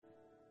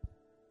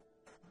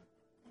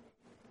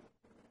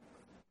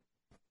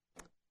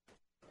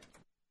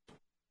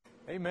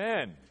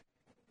Amen.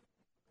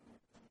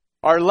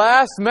 Our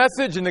last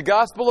message in the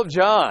Gospel of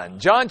John.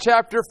 John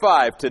chapter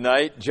 5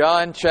 tonight.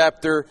 John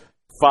chapter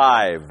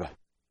 5.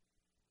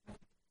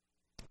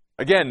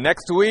 Again,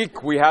 next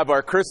week we have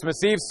our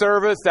Christmas Eve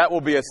service. That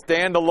will be a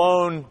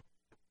standalone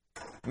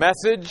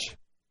message.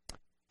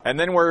 And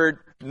then we're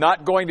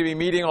not going to be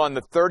meeting on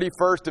the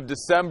 31st of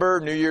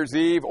December, New Year's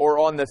Eve, or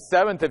on the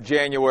 7th of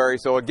January.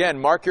 So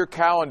again, mark your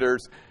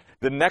calendars.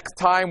 The next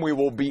time we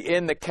will be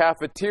in the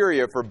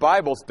cafeteria for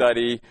Bible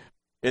study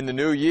in the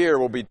new year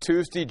will be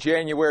Tuesday,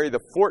 January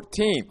the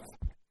 14th.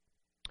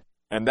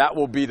 And that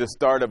will be the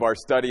start of our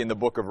study in the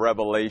book of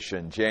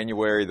Revelation,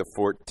 January the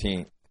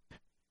 14th.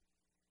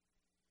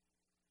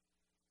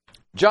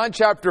 John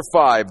chapter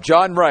 5,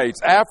 John writes,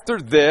 "After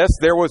this,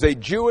 there was a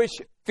Jewish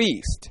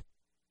feast,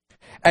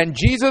 and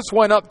Jesus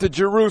went up to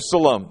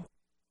Jerusalem."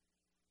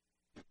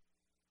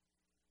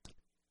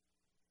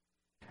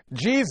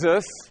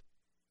 Jesus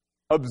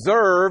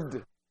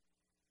observed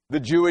the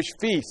Jewish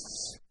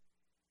feasts.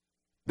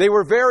 They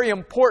were very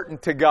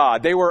important to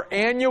God. They were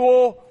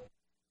annual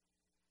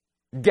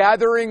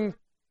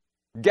gatherings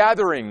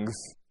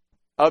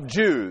of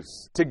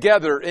Jews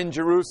together in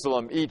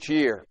Jerusalem each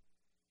year.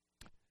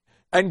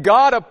 And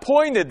God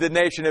appointed the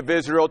nation of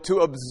Israel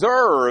to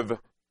observe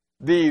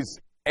these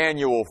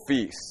annual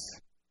feasts.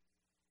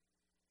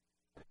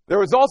 There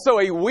was also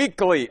a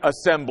weekly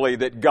assembly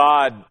that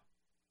God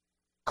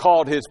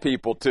called His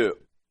people to. It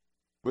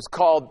was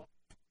called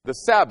the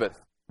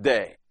Sabbath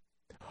day.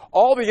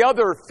 All the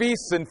other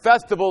feasts and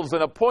festivals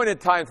and appointed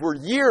times were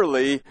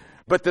yearly,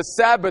 but the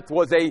Sabbath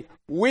was a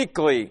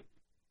weekly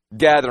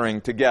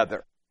gathering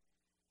together.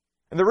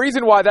 And the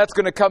reason why that's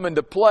going to come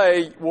into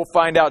play, we'll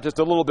find out just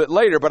a little bit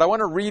later, but I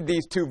want to read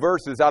these two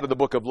verses out of the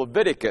book of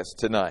Leviticus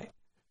tonight.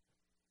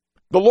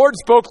 The Lord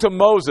spoke to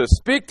Moses,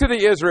 "Speak to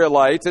the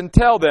Israelites and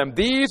tell them,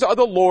 these are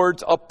the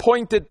Lord's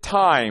appointed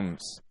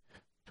times,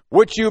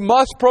 which you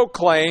must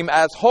proclaim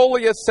as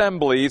holy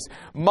assemblies,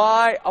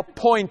 my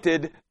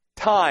appointed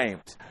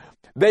times."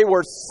 They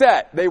were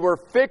set. They were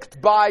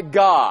fixed by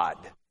God.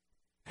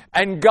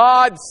 And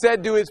God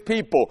said to His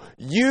people,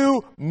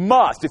 you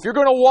must, if you're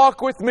going to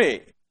walk with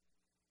me,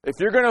 if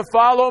you're going to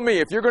follow me,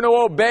 if you're going to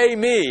obey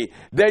me,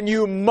 then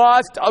you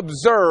must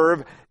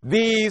observe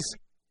these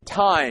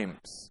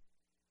times.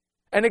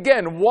 And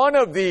again, one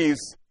of these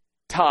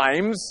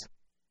times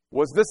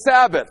was the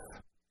Sabbath.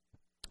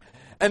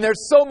 And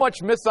there's so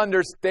much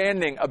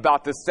misunderstanding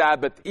about the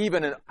Sabbath,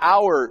 even in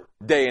our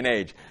day and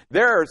age.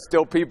 There are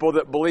still people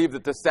that believe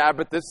that the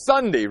Sabbath is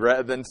Sunday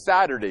rather than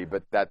Saturday,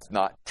 but that's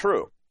not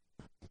true.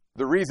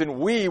 The reason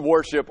we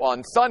worship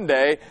on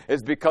Sunday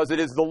is because it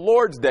is the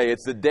Lord's Day.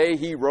 It's the day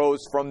He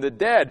rose from the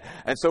dead.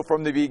 And so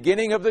from the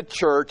beginning of the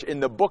church in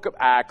the book of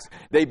Acts,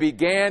 they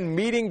began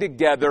meeting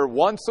together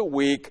once a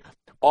week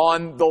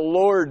on the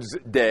Lord's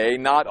Day,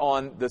 not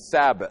on the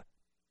Sabbath.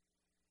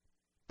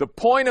 The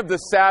point of the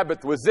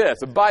Sabbath was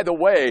this. And by the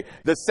way,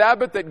 the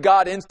Sabbath that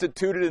God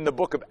instituted in the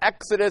book of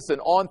Exodus and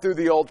on through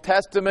the Old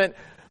Testament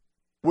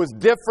was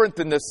different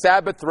than the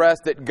Sabbath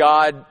rest that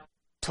God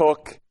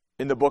took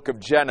in the book of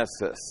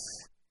Genesis.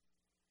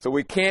 So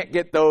we can't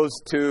get those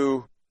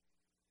two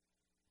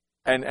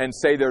and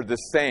say they're the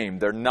same.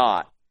 They're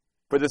not.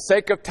 For the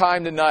sake of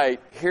time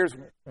tonight, here's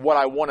what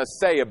I want to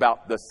say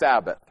about the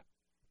Sabbath.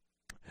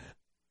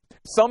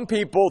 Some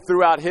people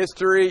throughout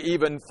history,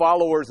 even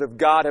followers of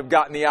God, have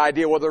gotten the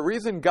idea, well, the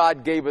reason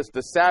God gave us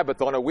the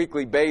Sabbath on a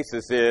weekly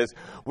basis is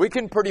we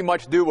can pretty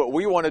much do what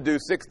we want to do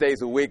 6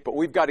 days a week, but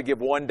we've got to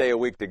give 1 day a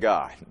week to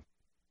God.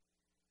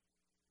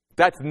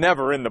 That's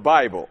never in the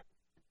Bible.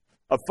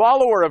 A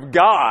follower of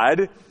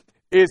God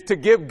is to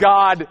give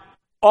God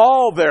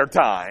all their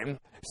time,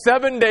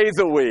 7 days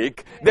a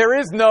week. There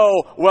is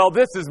no, well,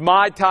 this is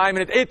my time,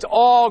 and it's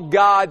all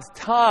God's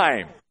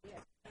time.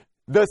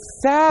 The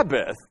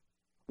Sabbath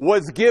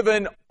was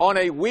given on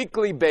a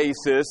weekly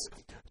basis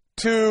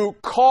to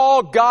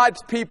call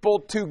God's people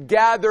to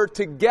gather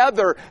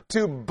together,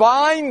 to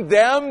bind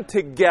them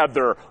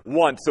together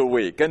once a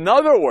week. In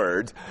other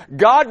words,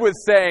 God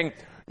was saying,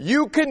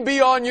 you can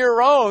be on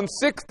your own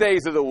 6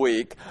 days of the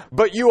week,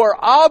 but you are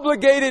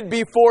obligated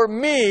before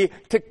me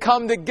to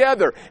come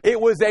together.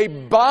 It was a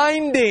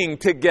binding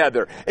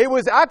together. It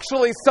was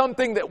actually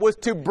something that was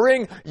to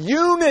bring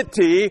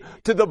unity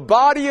to the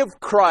body of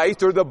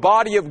Christ, or the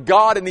body of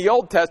God in the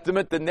Old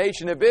Testament, the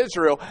nation of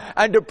Israel,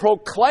 and to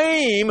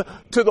proclaim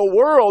to the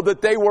world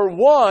that they were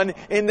one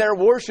in their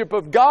worship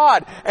of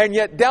God. And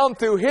yet down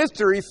through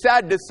history,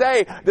 sad to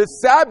say, the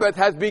Sabbath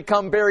has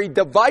become very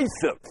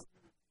divisive,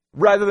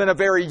 rather than a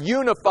very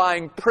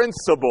unifying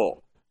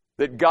principle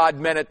that God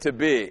meant it to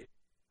be.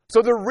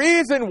 So the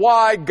reason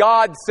why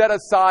God set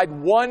aside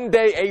 1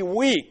 day a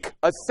week,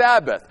 a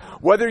Sabbath,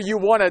 whether you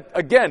want to,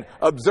 again,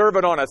 observe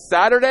it on a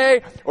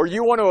Saturday or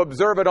you want to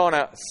observe it on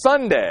a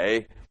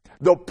Sunday,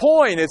 the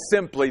point is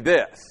simply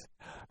this.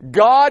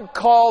 God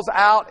calls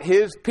out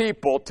His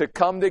people to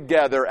come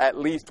together at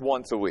least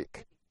once a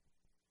week.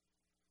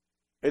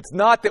 It's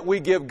not that we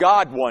give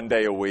God 1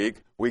 day a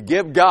week. We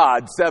give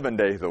God 7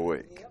 days a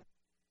week.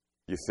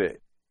 You see.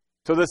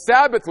 So the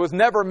Sabbath was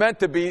never meant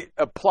to be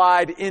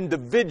applied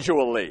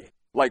individually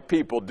like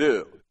people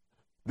do.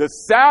 The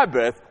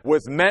Sabbath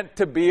was meant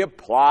to be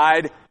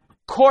applied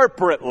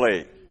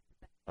corporately.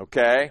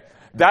 Okay?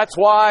 That's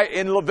why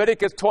in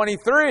Leviticus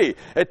 23,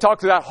 it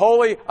talks about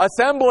holy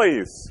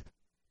assemblies.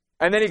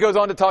 And then he goes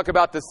on to talk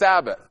about the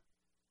Sabbath.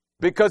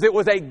 Because it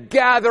was a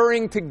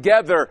gathering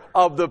together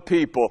of the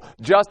people,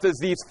 just as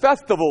these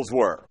festivals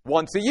were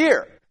once a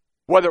year.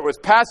 Whether it was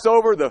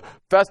Passover, the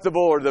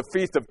festival, or the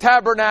Feast of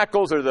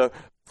Tabernacles, or the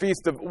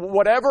Feast of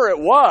whatever it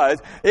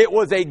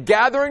was a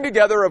gathering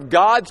together of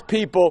God's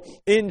people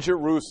in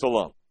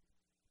Jerusalem.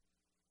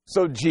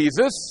 So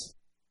Jesus,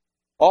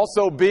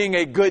 also being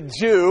a good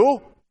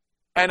Jew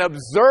and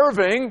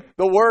observing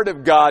the Word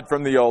of God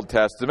from the Old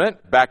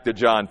Testament, back to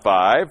John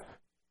 5,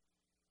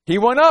 he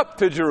went up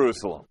to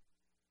Jerusalem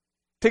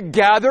to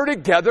gather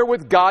together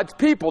with God's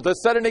people, to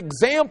set an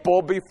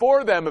example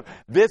before them of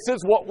this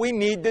is what we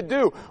need to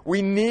do.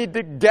 We need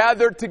to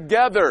gather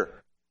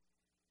together.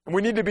 And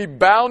we need to be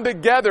bound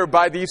together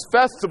by these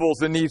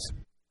festivals and these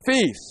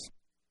feasts.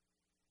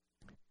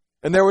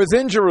 And there was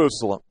in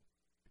Jerusalem,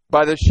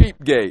 by the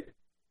sheep gate,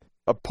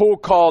 a pool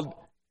called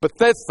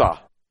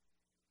Bethesda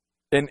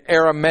in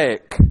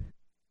Aramaic,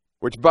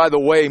 which, by the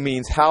way,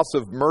 means house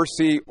of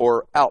mercy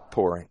or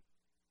outpouring,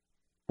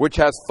 which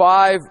has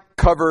 5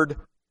 covered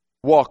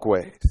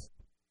walkways.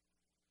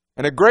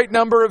 And a great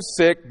number of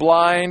sick,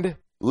 blind,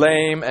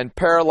 lame, and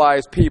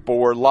paralyzed people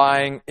were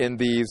lying in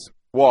these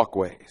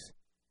walkways.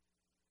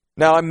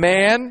 Now a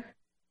man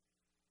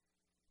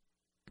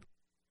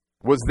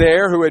was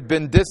there who had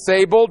been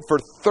disabled for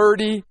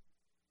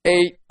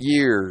 38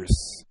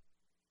 years.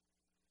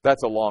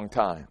 That's a long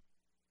time.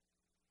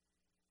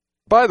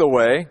 By the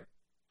way,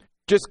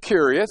 just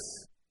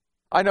curious,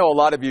 I know a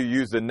lot of you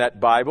use the Net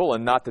Bible,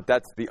 and not that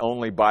that's the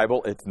only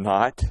Bible. It's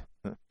not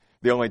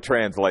the only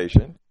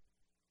translation.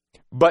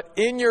 But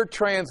in your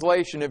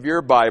translation of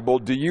your Bible,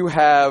 do you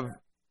have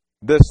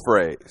this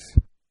phrase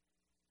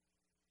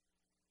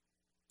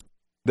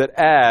that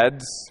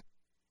adds,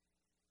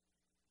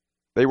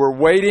 they were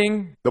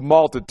waiting, the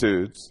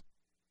multitudes,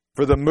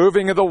 for the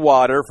moving of the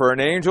water, for an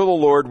angel of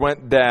the Lord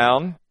went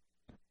down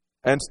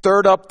and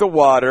stirred up the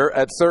water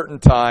at certain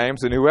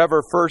times, and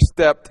whoever first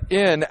stepped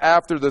in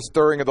after the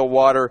stirring of the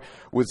water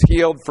was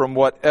healed from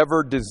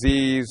whatever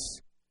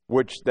disease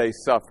which they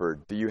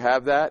suffered. Do you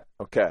have that?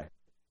 Okay.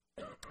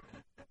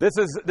 This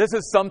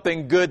is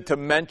something good to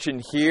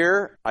mention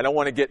here. I don't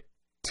want to get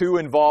too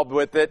involved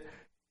with it.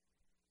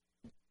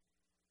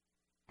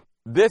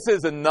 This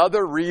is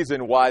another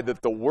reason why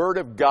that the Word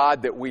of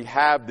God that we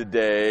have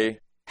today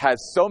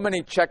has so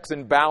many checks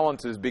and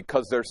balances,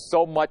 because there's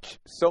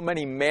so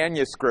many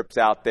manuscripts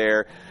out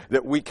there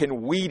that we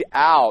can weed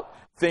out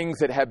things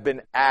that have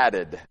been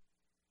added.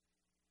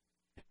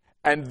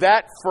 And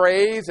that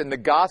phrase in the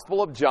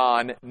Gospel of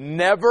John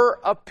never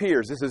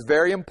appears, this is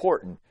very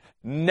important,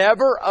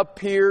 never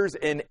appears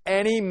in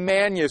any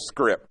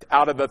manuscript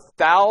out of the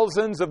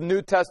thousands of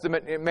New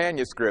Testament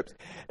manuscripts.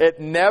 It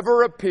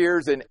never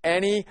appears in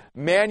any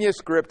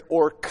manuscript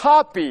or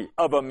copy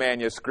of a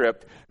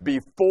manuscript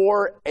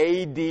before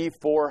AD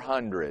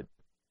 400.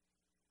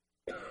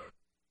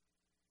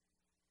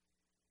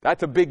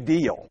 That's a big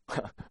deal.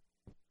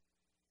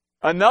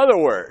 In other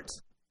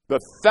words, the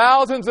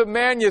thousands of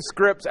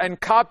manuscripts and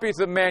copies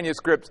of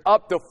manuscripts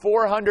up to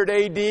 400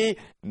 AD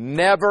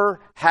never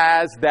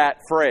has that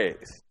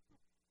phrase.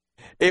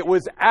 It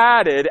was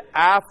added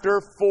after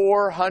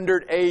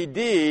 400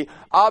 AD,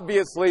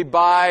 obviously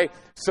by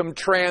some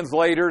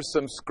translators,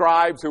 some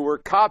scribes who were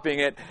copying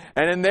it,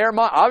 and in their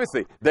mind,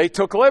 obviously, they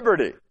took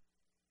liberty.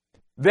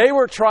 They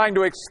were trying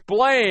to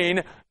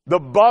explain the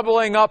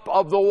bubbling up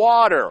of the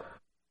water.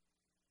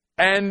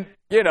 And,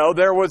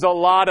 there was a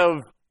lot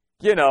of,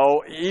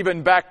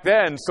 even back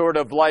then, sort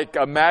of like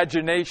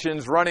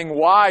imaginations running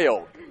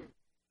wild.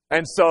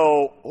 And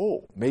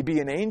so, maybe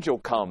an angel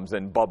comes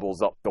and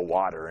bubbles up the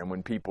water, and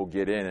when people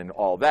get in and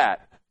all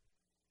that.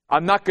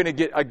 I'm not going to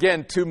get,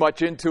 again, too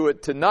much into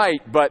it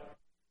tonight, but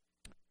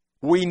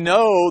we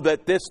know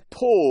that this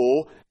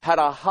pool had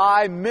a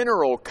high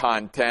mineral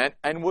content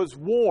and was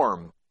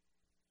warm.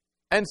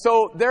 And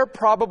so there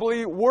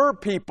probably were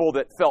people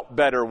that felt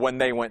better when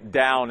they went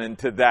down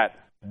into that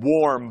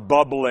warm,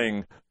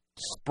 bubbling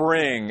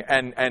spring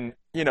and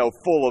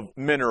full of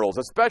minerals,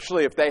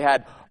 especially if they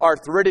had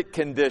arthritic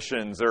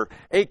conditions or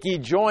achy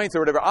joints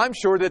or whatever. I'm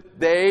sure that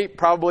they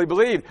probably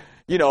believed,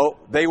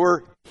 they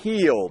were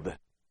healed.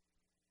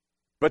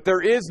 But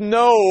there is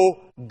no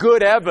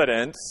good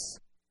evidence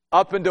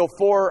up until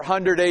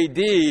 400 AD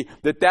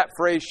that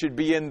phrase should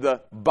be in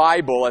the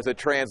Bible as a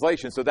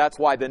translation. So that's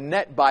why the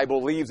Net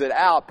Bible leaves it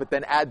out, but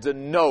then adds a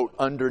note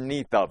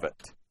underneath of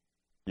it,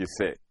 you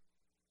see.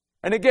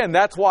 And again,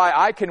 that's why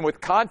I can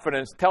with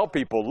confidence tell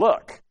people,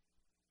 look,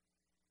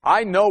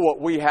 I know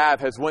what we have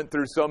has went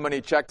through so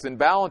many checks and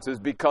balances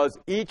because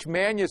each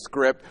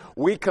manuscript,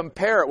 we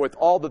compare it with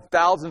all the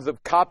thousands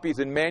of copies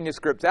and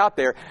manuscripts out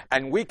there,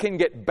 and we can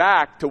get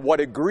back to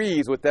what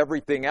agrees with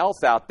everything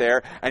else out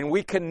there, and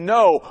we can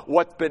know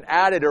what's been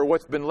added or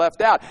what's been left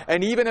out.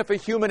 And even if a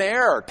human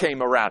error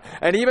came around,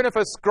 and even if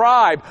a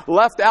scribe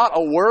left out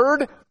a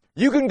word,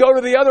 you can go to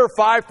the other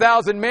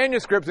 5,000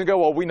 manuscripts and go,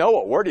 well, we know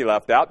what word he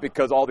left out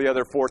because all the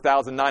other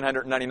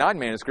 4,999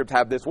 manuscripts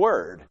have this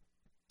word.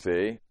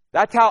 See?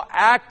 That's how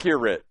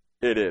accurate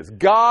it is.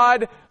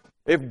 God,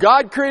 if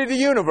God created the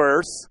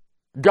universe,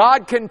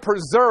 God can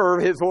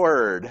preserve His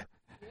Word.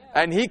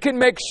 And He can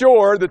make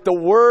sure that the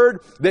Word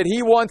that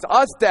He wants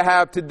us to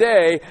have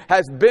today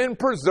has been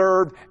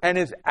preserved and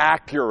is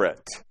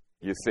accurate,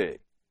 you see.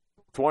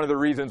 It's one of the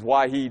reasons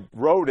why He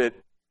wrote it,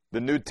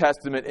 the New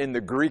Testament, in the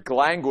Greek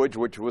language,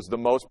 which was the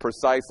most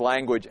precise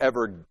language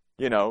ever,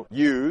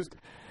 used,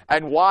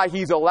 and why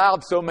He's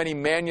allowed so many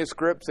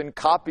manuscripts and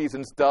copies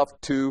and stuff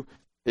to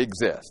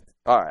exist.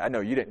 All right, I know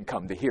you didn't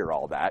come to hear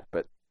all that,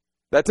 but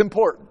that's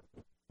important.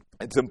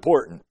 It's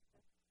important.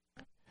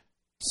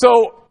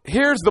 So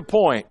here's the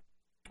point.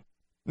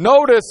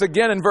 Notice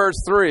again in verse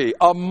 3,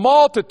 a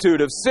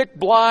multitude of sick,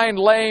 blind,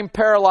 lame,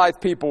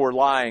 paralyzed people were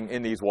lying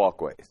in these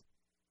walkways.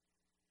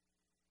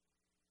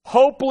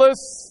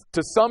 Hopeless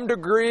to some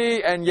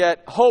degree, and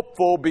yet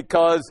hopeful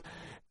because,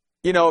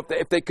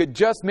 if they could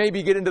just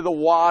maybe get into the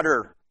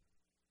water,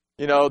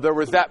 there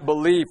was that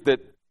belief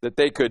that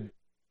they could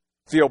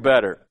feel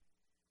better.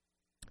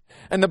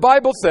 And the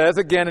Bible says,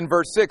 again in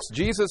verse 6,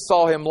 Jesus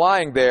saw him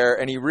lying there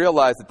and He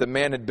realized that the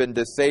man had been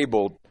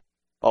disabled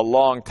a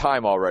long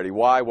time already.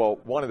 Why? Well,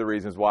 one of the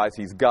reasons why is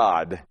He's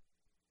God.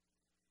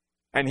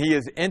 And He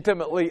is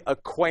intimately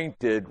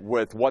acquainted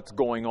with what's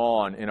going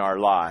on in our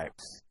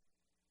lives.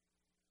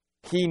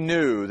 He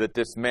knew that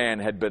this man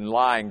had been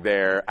lying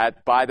there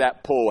by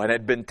that pool and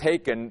had been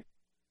taken,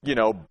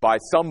 by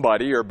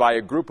somebody or by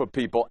a group of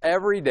people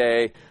every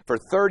day for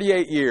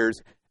 38 years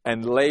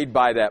and laid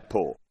by that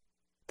pool.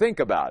 Think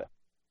about it.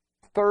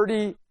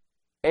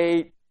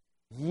 38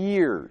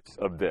 years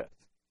of this.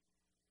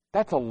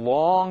 That's a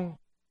long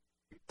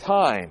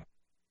time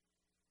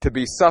to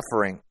be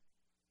suffering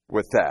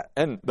with that.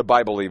 And the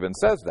Bible even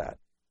says that.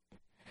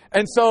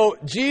 And so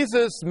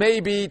Jesus,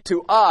 maybe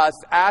to us,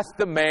 asked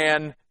the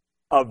man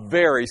a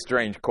very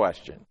strange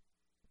question.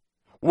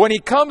 When He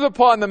comes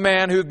upon the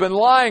man who's been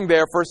lying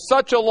there for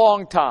such a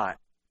long time,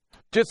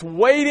 just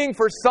waiting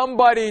for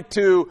somebody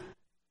to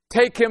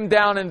take him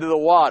down into the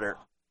water.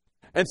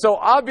 And so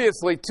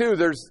obviously, too,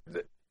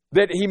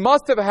 that he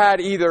must have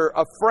had either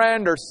a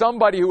friend or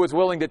somebody who was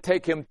willing to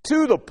take him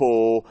to the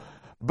pool,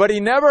 but he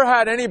never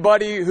had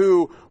anybody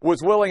who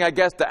was willing, I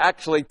guess, to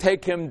actually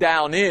take him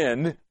down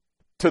in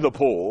to the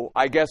pool,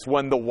 I guess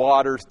when the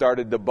water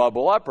started to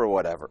bubble up or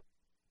whatever.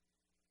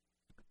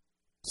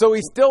 So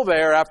he's still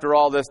there after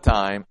all this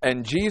time,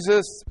 and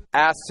Jesus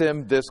asks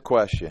him this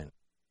question.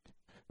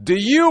 Do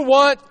you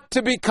want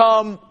to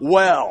become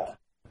well?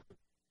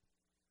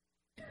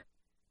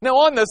 Now,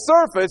 on the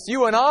surface,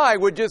 you and I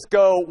would just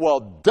go,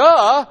 well,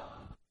 duh.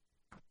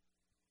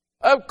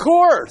 Of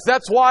course.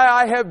 That's why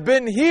I have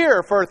been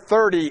here for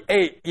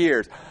 38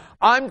 years.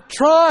 I'm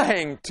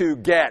trying to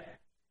get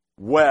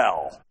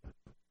well.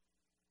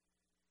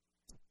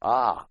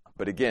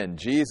 But again,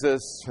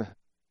 Jesus,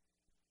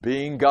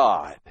 being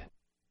God,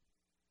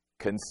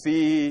 can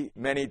see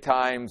many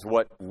times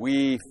what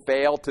we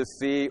fail to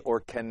see or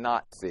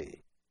cannot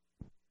see.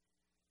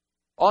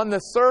 On the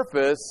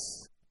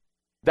surface,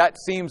 that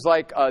seems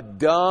like a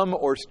dumb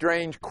or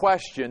strange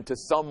question to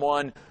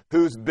someone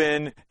who's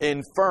been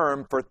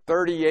infirm for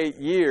 38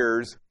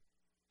 years,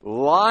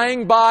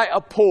 lying by a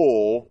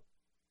pool,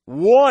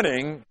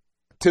 wanting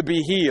to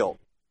be healed.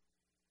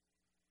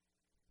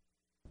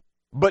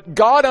 But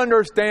God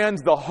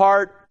understands the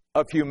heart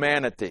of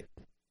humanity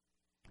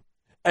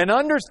and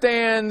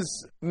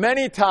understands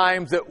many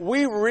times that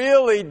we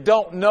really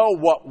don't know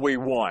what we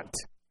want.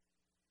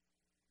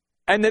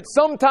 And that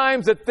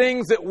sometimes the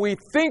things that we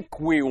think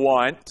we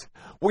want,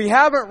 we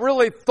haven't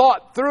really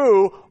thought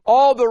through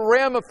all the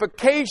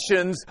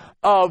ramifications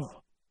of,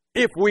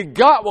 if we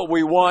got what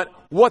we want,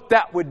 what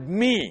that would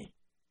mean.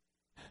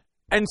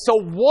 And so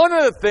one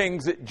of the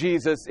things that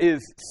Jesus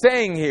is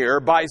saying here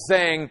by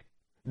saying,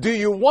 do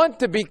you want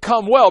to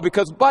become well?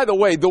 Because, by the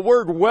way, the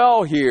word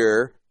well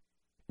here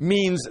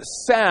means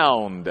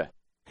sound.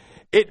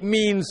 It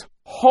means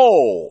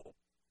whole.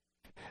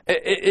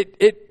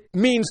 It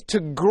means to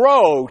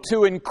grow,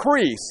 to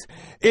increase.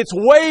 It's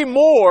way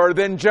more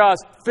than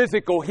just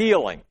physical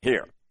healing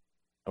here.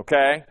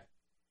 Okay?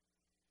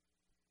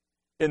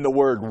 In the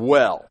word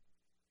well.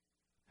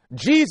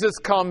 Jesus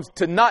comes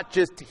to not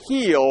just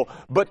heal,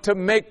 but to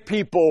make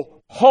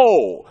people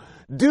whole.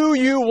 Do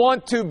you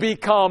want to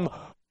become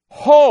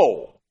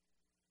whole?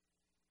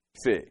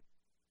 See.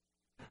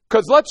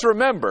 Because let's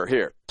remember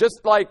here,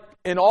 just like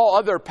in all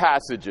other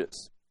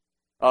passages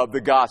of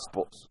the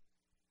Gospels,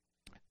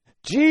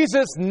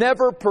 Jesus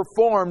never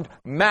performed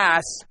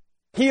mass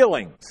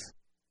healings.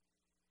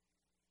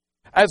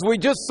 As we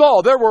just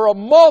saw, there were a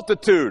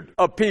multitude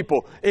of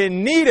people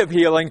in need of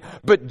healing,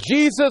 but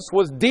Jesus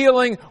was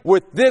dealing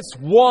with this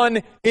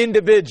one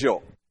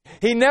individual.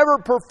 He never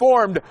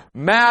performed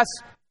mass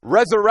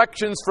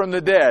resurrections from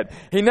the dead.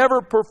 He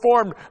never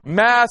performed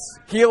mass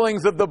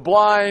healings of the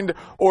blind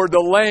or the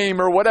lame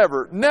or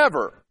whatever.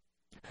 Never.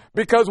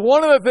 Because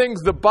one of the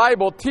things the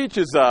Bible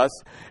teaches us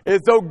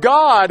is though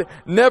God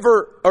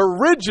never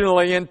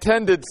originally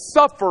intended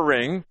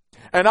suffering,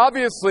 and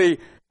obviously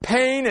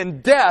pain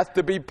and death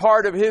to be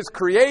part of His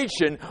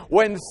creation,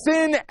 when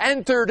sin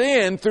entered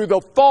in through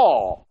the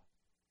fall,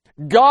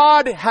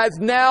 God has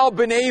now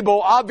been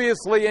able,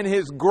 obviously in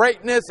His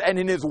greatness and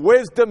in His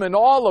wisdom and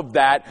all of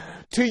that,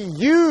 to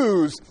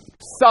use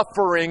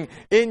suffering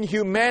in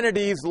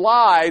humanity's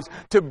lives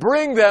to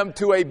bring them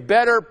to a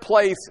better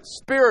place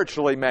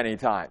spiritually many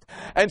times.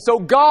 And so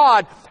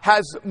God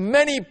has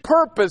many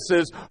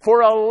purposes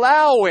for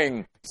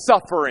allowing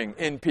suffering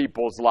in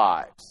people's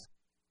lives.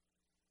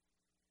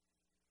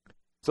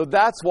 So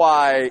that's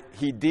why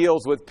He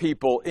deals with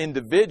people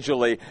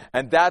individually,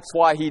 and that's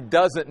why He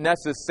doesn't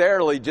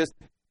necessarily just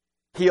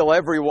heal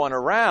everyone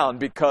around,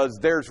 because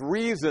there's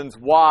reasons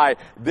why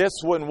this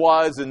one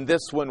was and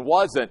this one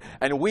wasn't.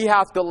 And we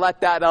have to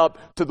let that up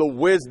to the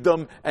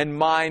wisdom and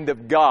mind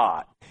of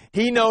God.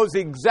 He knows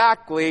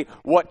exactly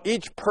what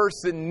each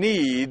person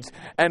needs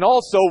and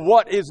also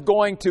what is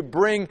going to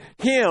bring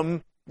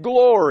Him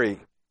glory.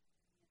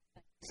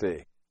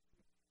 See?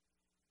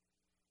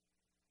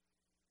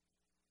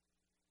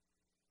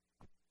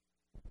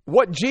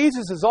 What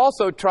Jesus is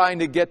also trying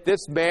to get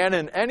this man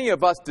and any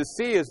of us to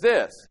see is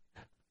this.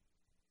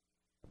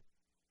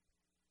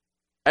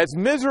 As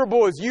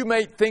miserable as you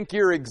may think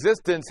your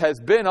existence has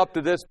been up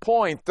to this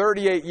point,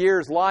 38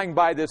 years lying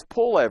by this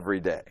pool every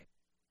day,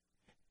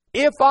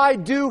 if I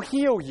do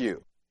heal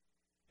you,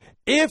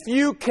 if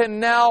you can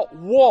now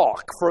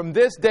walk from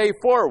this day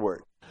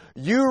forward,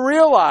 you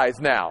realize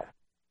now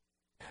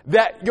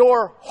that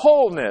your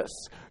wholeness,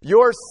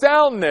 your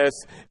soundness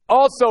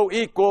also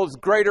equals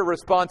greater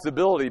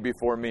responsibility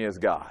before me as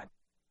God.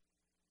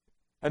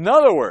 In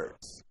other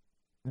words,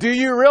 do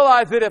you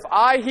realize that if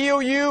I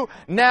heal you,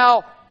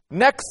 now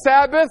next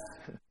Sabbath,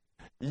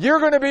 you're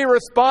going to be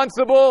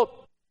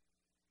responsible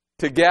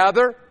to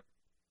gather?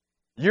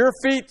 Your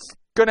feet's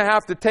going to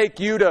have to take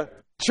you to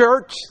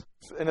church,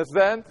 in a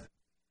sense.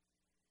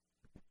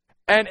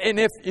 And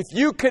if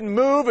you can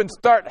move and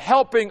start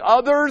helping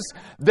others,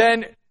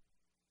 then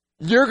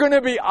you're going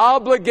to be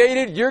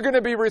obligated, you're going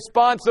to be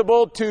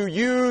responsible to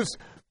use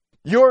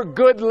your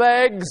good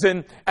legs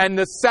and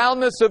the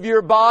soundness of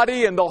your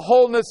body and the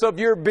wholeness of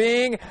your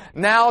being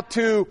now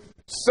to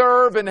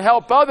serve and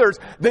help others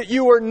that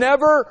you were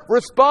never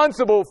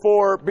responsible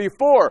for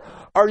before.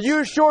 Are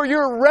you sure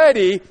you're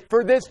ready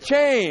for this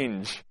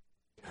change?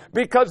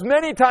 Because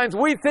many times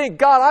we think,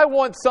 God, I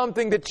want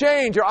something to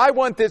change, or I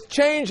want this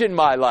change in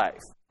my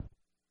life.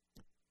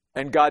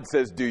 And God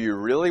says, do you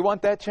really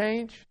want that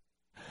change?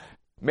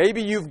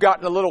 Maybe you've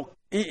gotten a little,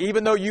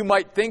 even though you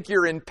might think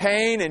you're in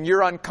pain and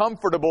you're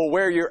uncomfortable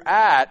where you're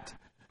at,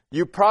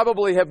 you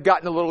probably have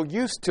gotten a little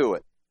used to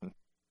it.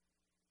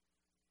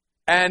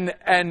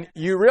 And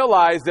you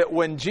realize that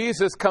when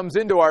Jesus comes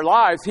into our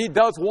lives, He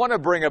does want to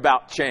bring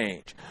about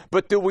change.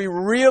 But are we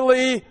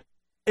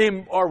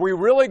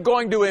really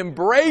going to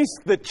embrace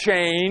the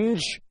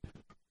change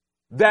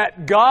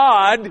that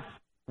God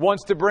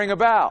wants to bring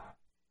about?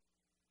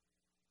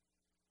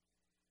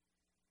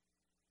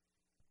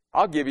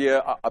 I'll give you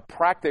a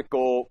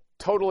practical,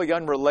 totally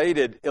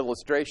unrelated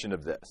illustration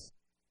of this.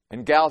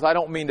 And gals, I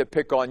don't mean to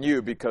pick on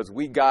you, because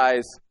we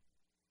guys,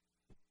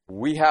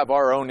 we have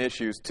our own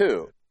issues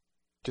too.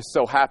 Just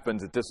so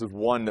happens that this is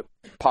one that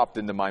popped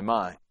into my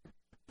mind.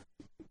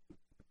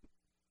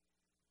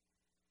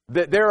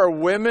 That there are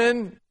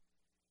women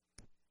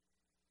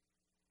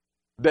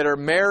that are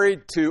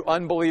married to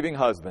unbelieving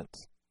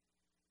husbands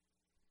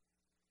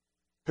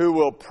who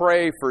will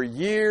pray for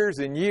years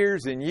and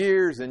years and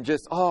years and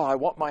just, I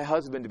want my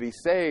husband to be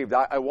saved.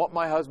 I want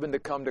my husband to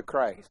come to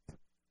Christ.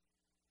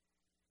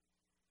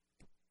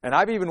 And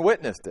I've even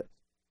witnessed it.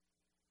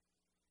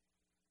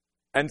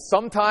 And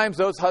sometimes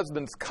those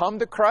husbands come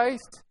to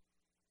Christ,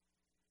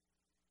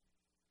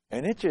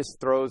 and it just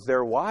throws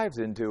their wives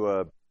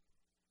into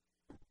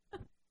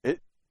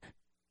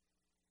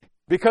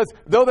because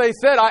though they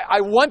said,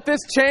 I want this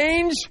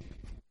change,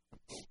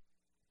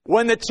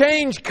 when the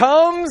change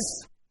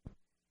comes,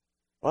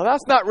 well,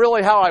 that's not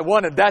really how I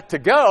wanted that to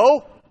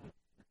go.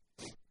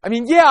 I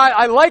mean, yeah,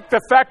 I like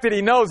the fact that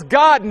he knows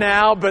God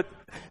now, but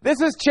this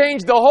has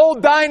changed the whole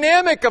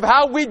dynamic of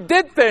how we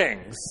did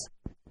things.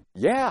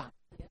 Yeah.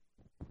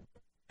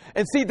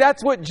 And see,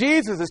 that's what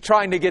Jesus is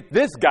trying to get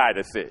this guy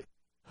to see.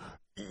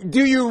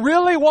 Do you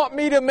really want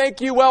me to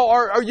make you well?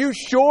 Are you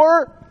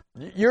sure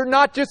you're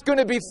not just going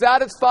to be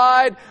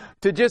satisfied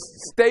to just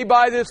stay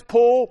by this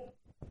pool?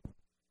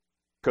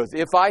 Because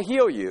if I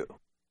heal you,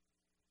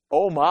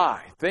 oh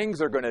my,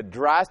 things are going to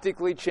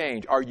drastically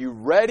change. Are you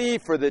ready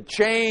for the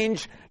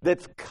change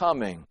that's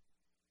coming?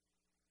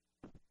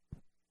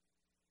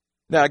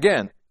 Now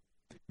again,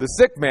 The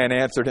sick man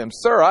answered him,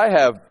 Sir, I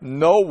have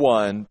no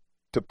one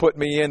to put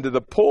me into the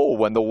pool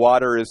when the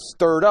water is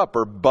stirred up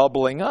or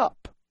bubbling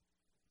up.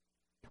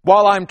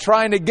 While I'm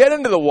trying to get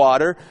into the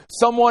water,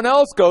 someone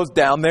else goes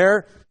down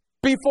there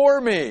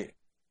before me.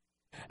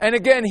 And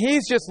again,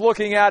 he's just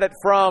looking at it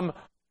from,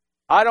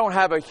 I don't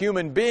have a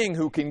human being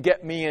who can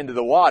get me into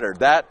the water.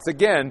 That's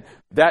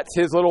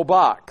his little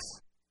box.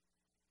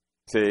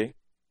 See?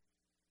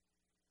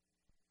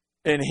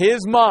 In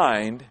his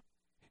mind,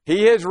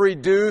 he has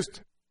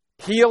reduced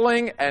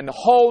healing and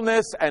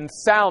wholeness and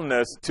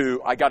soundness to,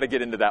 I got to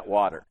get into that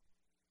water.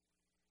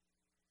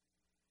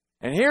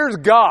 And here's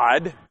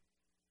God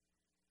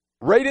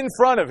right in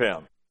front of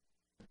him,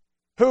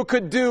 who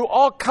could do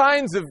all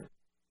kinds of,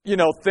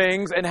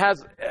 things and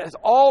has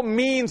all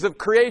means of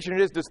creation at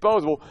his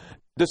disposal,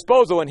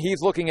 and he's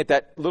looking at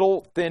that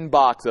little thin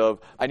box of,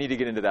 I need to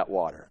get into that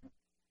water.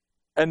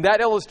 And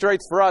that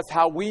illustrates for us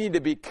how we need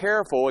to be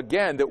careful,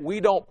 again, that we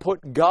don't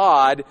put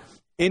God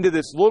into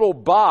this little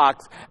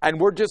box and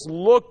we're just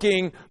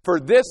looking for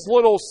this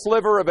little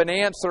sliver of an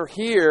answer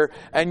here,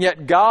 and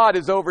yet God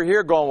is over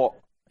here going, well,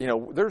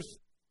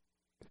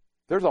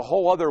 there's a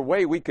whole other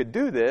way we could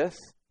do this.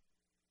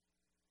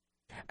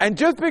 And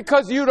just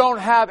because you don't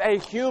have a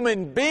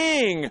human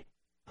being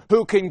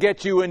who can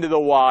get you into the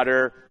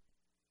water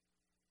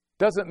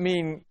doesn't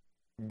mean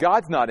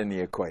God's not in the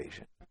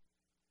equation.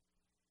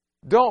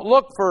 Don't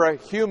look for a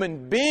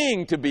human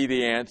being to be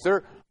the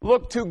answer.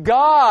 Look to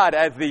God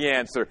as the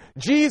answer.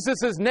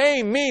 Jesus'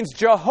 name means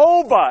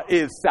Jehovah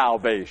is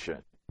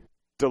salvation,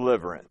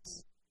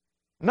 deliverance.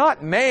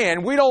 Not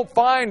man. We don't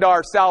find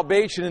our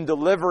salvation and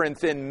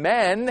deliverance in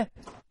men.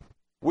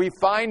 We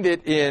find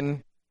it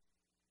in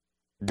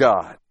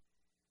God.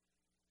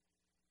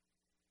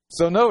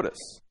 So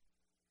notice,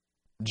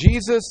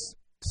 Jesus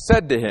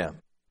said to him,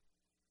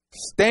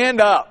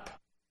 stand up,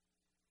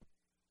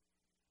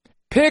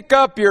 pick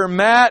up your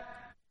mat,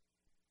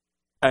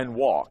 and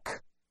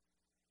walk.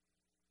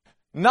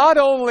 Not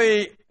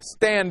only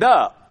stand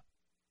up,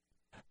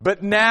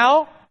 but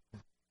now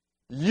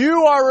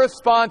you are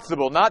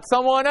responsible, not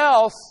someone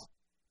else,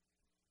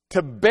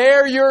 to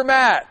bear your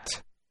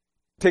mat,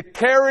 to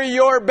carry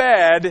your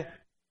bed,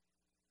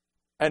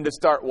 and to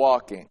start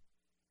walking.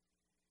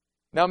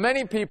 Now,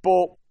 many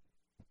people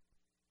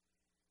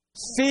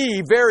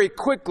see very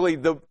quickly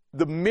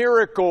the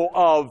miracle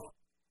of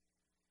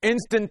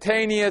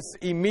instantaneous,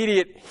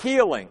 immediate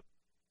healing.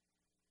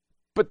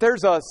 But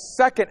there's a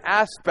second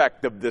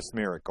aspect of this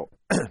miracle.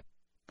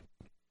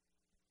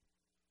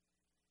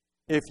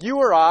 If you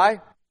or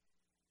I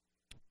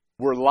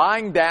were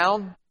lying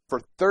down for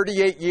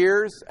 38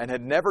 years and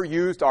had never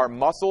used our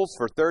muscles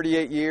for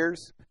 38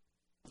 years,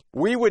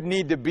 we would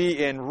need to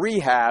be in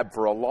rehab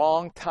for a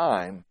long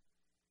time.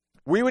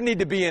 We would need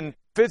to be in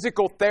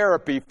physical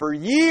therapy for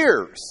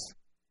years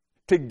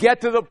to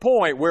get to the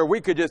point where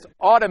we could just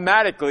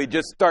automatically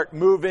just start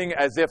moving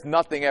as if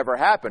nothing ever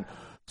happened.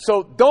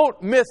 So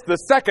don't miss the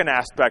second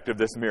aspect of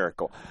this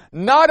miracle.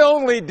 Not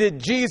only did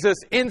Jesus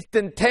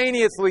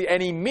instantaneously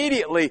and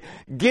immediately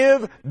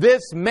give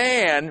this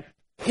man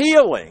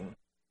healing,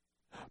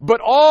 but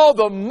all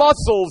the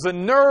muscles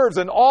and nerves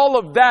and all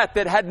of that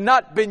had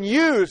not been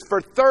used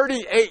for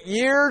 38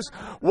 years,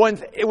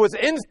 when it was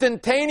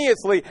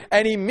instantaneously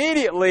and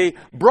immediately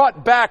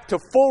brought back to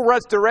full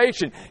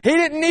restoration. He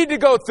didn't need to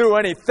go through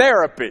any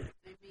therapy.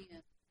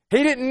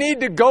 He didn't need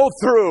to go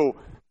through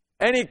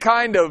any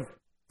kind of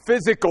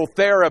physical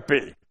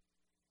therapy.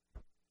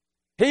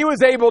 He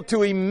was able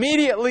to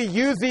immediately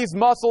use these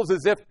muscles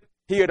as if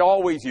he had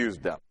always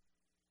used them.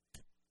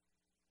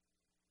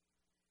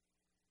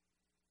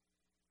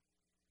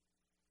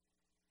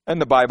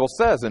 And the Bible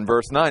says in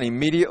verse 9,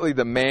 immediately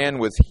the man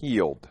was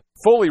healed,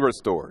 fully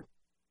restored.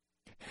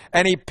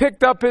 And he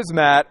picked up his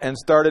mat and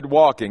started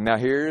walking. Now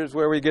here's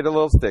where we get a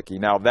little sticky.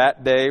 Now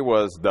that day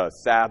was the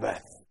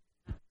Sabbath.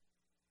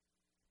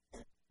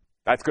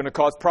 That's going to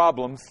cause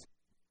problems.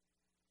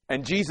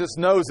 And Jesus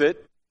knows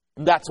it.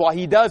 And that's why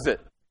he does it.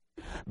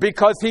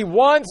 Because he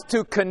wants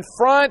to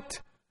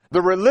confront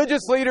the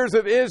religious leaders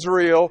of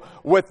Israel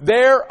with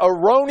their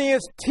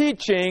erroneous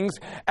teachings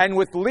and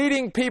with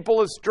leading people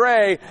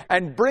astray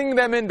and bring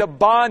them into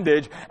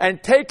bondage,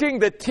 and taking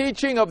the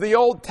teaching of the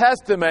Old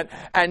Testament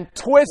and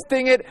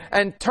twisting it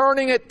and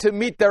turning it to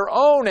meet their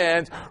own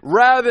ends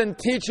rather than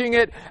teaching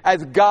it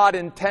as God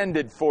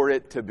intended for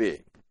it to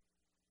be.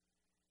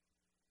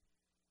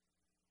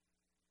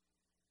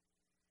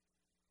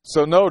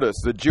 So notice,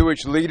 the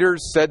Jewish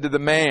leaders said to the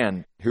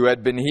man who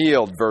had been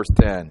healed, verse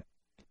 10,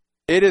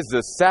 it is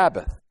the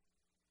Sabbath,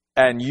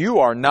 and you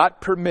are not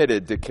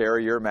permitted to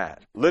carry your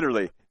mat.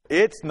 Literally,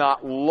 it's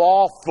not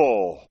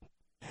lawful.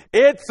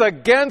 It's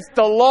against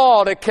the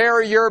law to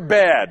carry your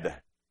bed.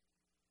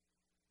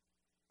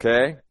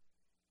 Okay?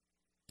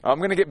 I'm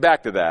going to get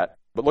back to that.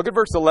 But look at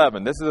verse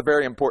 11. This is a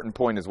very important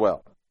point as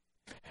well.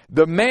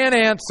 The man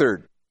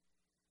answered.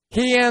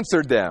 He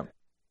answered them.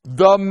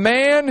 The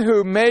man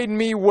who made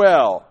me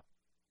well.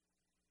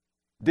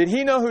 Did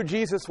he know who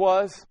Jesus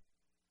was?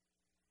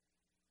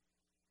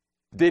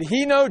 Did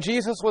he know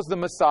Jesus was the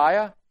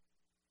Messiah?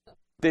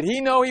 Did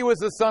he know he was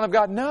the Son of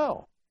God?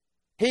 No.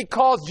 He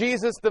calls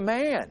Jesus the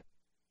man.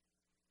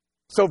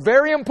 So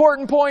very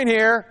important point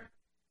here.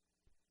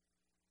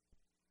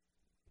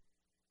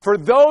 For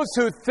those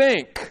who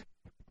think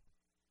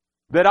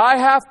that I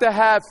have to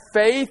have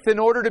faith in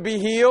order to be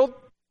healed,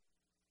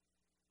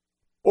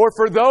 or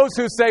for those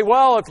who say,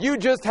 well, if you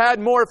just had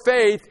more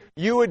faith,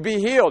 you would be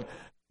healed.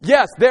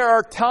 Yes, there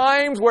are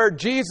times where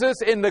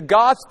Jesus in the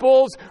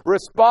Gospels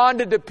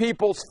responded to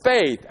people's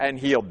faith and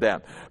healed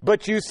them.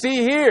 But you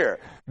see here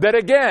that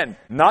again,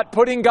 not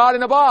putting God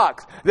in a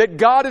box, that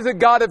God is a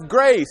God of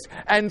grace.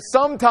 And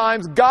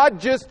sometimes God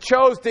just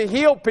chose to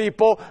heal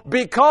people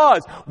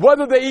because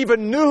whether they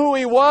even knew who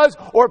He was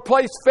or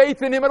placed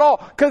faith in Him at all.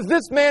 Because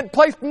this man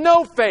placed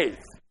no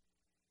faith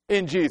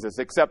in Jesus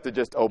except to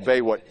just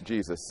obey what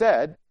Jesus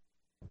said.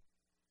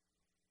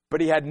 But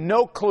he had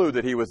no clue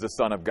that He was the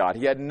Son of God.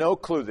 He had no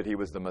clue that He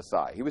was the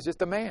Messiah. He was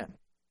just a man.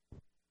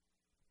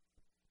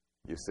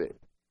 You see.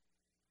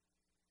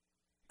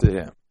 To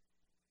Him.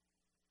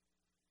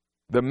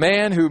 The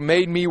man who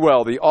made me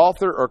well, the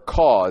author or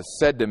cause,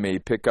 said to me,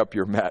 pick up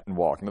your mat and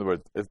walk. In other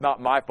words, it's not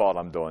my fault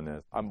I'm doing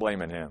this. I'm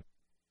blaming Him.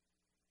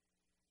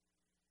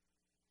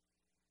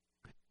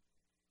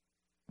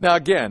 Now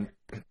again,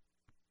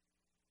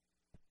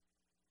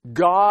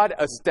 God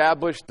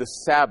established the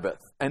Sabbath.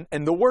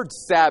 And the word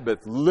Sabbath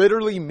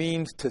literally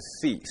means to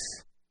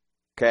cease.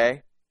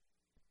 Okay?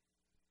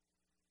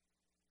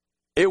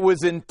 It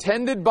was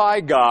intended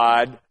by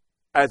God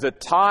as a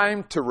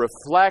time to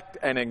reflect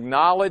and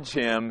acknowledge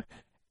Him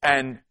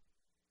and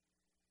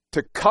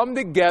to come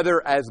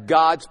together as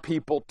God's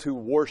people to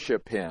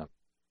worship Him.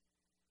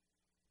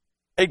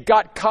 It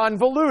got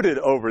convoluted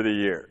over the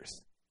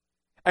years.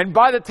 And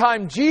by the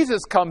time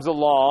Jesus comes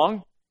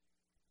along,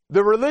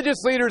 the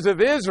religious leaders of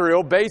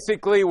Israel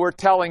basically were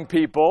telling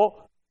people,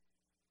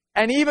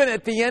 and even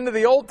at the end of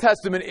the Old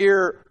Testament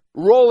era,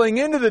 rolling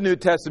into the New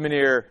Testament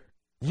era,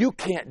 you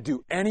can't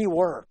do any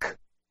work.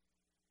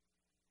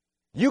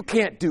 You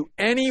can't do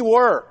any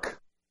work.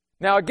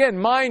 Now again,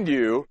 mind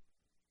you,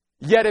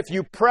 yet if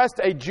you pressed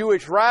a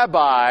Jewish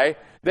rabbi,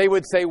 they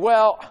would say,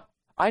 well,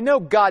 I know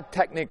God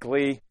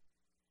technically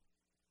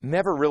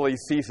never really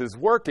ceases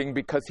working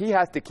because He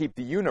has to keep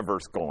the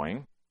universe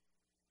going.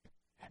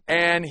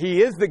 And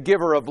He is the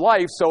giver of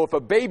life, so if a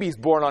baby's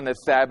born on the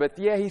Sabbath,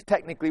 yeah, He's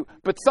technically...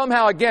 But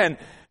somehow, again,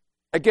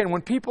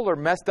 when people are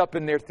messed up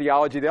in their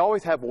theology, they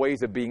always have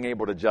ways of being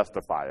able to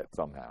justify it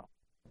somehow.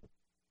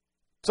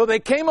 So they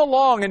came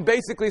along and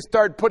basically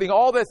started putting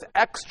all this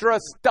extra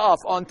stuff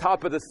on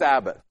top of the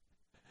Sabbath.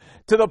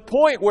 To the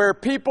point where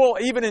people,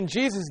 even in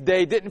Jesus'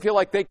 day, didn't feel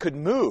like they could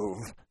move.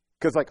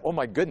 Because like, oh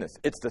my goodness,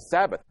 it's the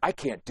Sabbath. I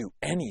can't do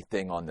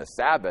anything on the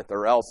Sabbath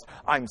or else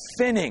I'm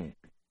sinning.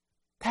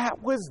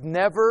 That was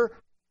never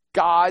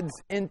God's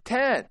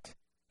intent.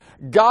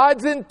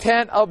 God's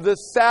intent of the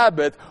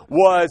Sabbath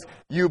was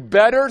you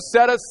better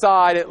set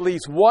aside at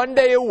least one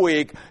day a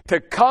week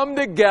to come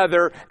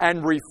together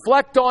and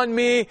reflect on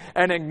me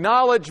and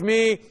acknowledge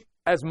me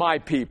as my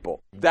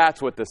people.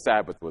 That's what the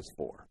Sabbath was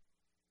for.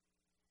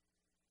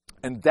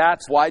 And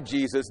that's why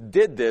Jesus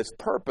did this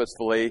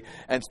purposefully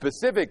and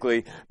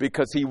specifically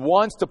because He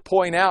wants to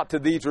point out to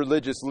these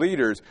religious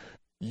leaders,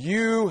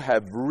 you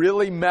have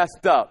really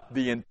messed up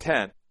the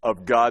intent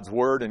of God's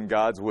word and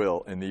God's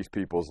will in these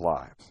people's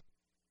lives.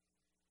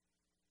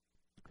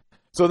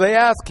 So they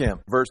ask Him,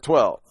 verse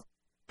 12,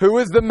 who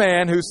is the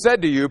man who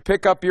said to you,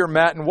 pick up your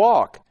mat and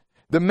walk?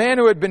 The man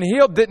who had been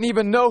healed didn't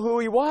even know who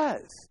he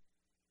was.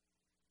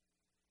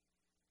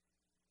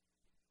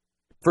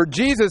 For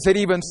Jesus had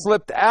even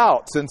slipped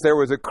out since there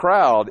was a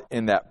crowd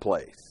in that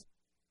place.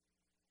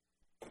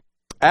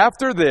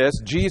 After this,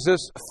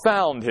 Jesus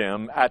found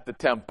him at the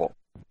temple.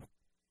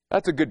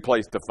 That's a good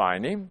place to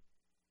find Him.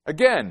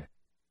 Again,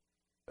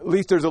 at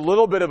least there's a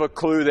little bit of a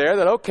clue there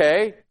that,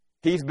 okay,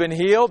 He's been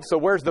healed, so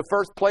where's the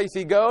first place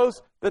He goes?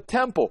 The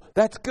temple.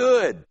 That's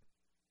good.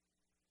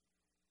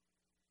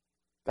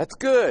 That's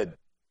good.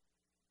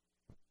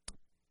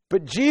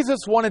 But Jesus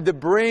wanted to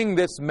bring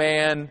this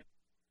man.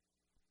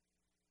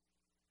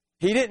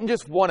 He didn't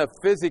just want to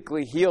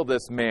physically heal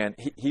this man.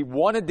 He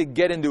wanted to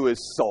get into his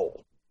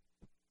soul.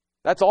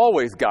 That's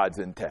always God's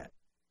intent.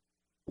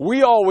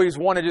 We always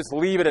want to just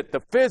leave it at the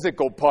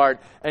physical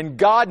part, and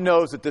God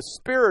knows that the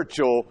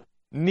spiritual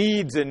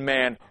needs in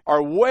man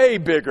are way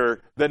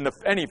bigger than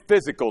any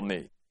physical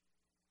need.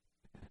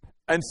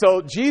 And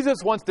so Jesus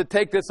wants to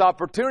take this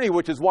opportunity,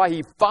 which is why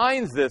He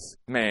finds this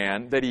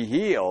man that He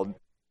healed,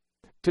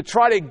 to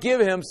try to give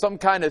him some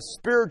kind of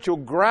spiritual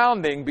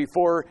grounding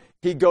before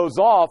he goes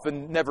off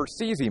and never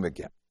sees him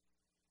again.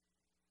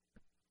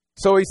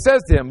 So He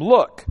says to him,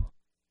 look,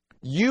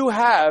 you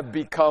have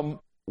become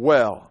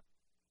well.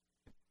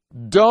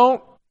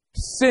 Don't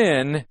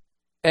sin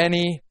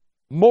any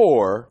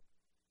more,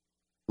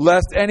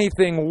 lest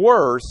anything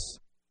worse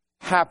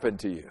happen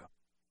to you.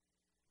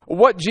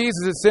 What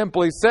Jesus is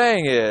simply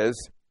saying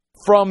is,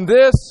 from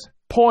this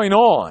point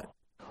on,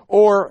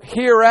 or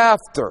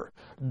hereafter,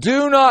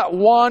 do not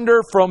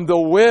wander from the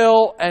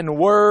will and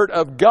word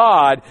of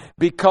God,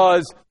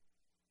 because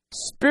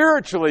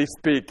spiritually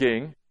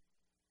speaking,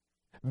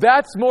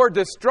 that's more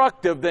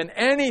destructive than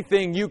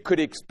anything you could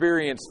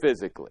experience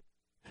physically.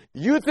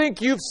 You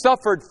think you've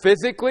suffered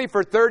physically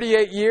for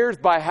 38 years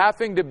by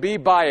having to be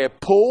by a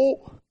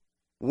pool,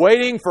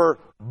 waiting for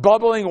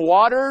bubbling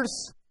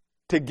waters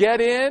to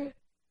get in?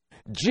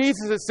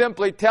 Jesus is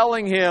simply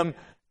telling him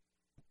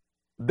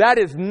that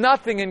is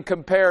nothing in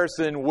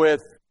comparison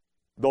with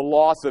the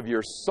loss of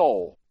your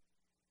soul.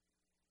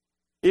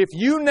 If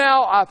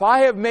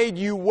I have made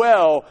you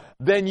well,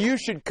 then you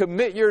should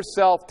commit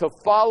yourself to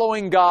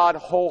following God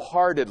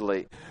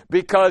wholeheartedly,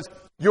 because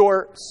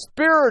your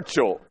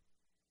spiritual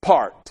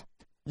part,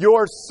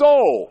 your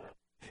soul,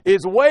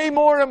 is way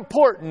more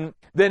important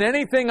than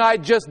anything I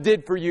just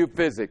did for you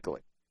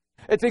physically.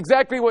 It's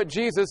exactly what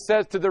Jesus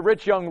says to the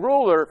rich young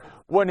ruler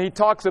when he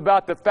talks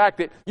about the fact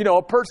that,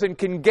 a person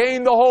can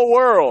gain the whole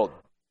world,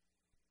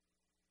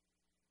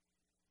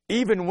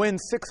 even win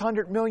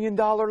 $600 million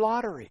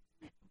lottery.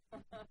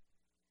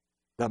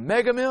 The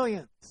Mega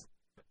Millions.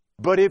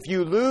 But if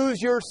you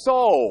lose your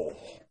soul,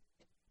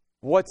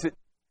 what's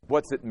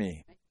it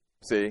mean?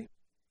 See?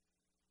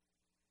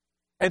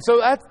 And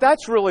so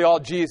that's really all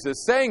Jesus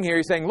is saying here.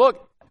 He's saying,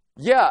 look,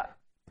 yeah,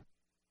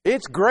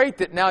 it's great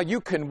that now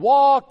you can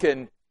walk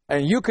and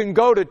you can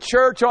go to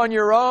church on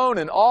your own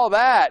and all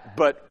that,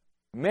 but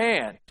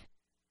man,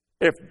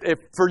 if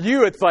for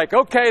you it's like,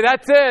 okay,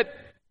 that's it.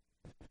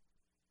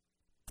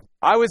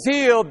 I was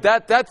healed.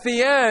 That's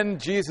the end.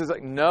 Jesus is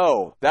like,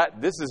 no,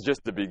 this is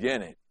just the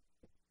beginning.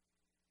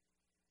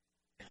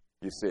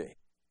 You see.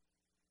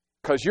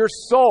 Because your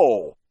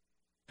soul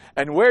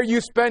and where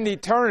you spend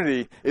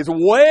eternity is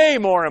way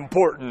more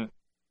important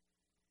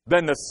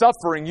than the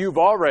suffering you've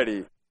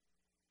already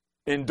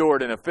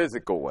endured in a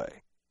physical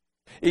way.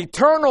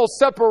 Eternal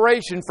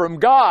separation from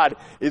God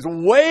is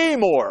way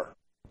more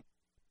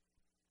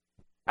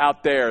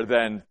out there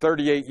than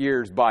 38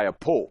 years by a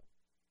pool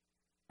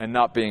and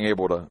not being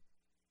able to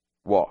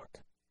walk.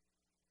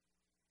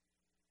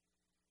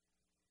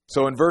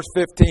 So in verse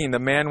 15, the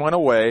man went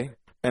away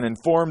and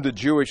informed the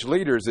Jewish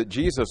leaders that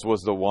Jesus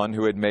was the one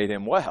who had made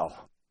him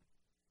well.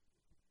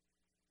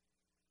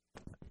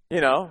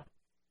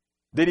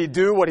 Did he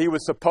do what he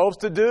was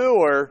supposed to do,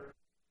 or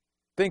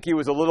think he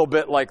was a little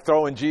bit like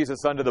throwing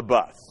Jesus under the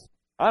bus?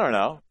 I don't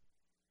know.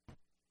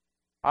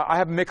 I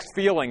have mixed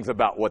feelings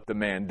about what the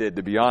man did,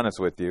 to be honest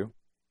with you.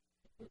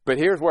 But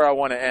here's where I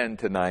want to end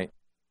tonight.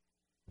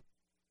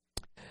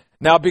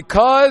 Now,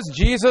 because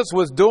Jesus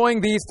was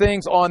doing these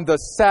things on the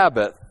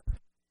Sabbath,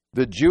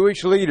 the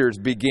Jewish leaders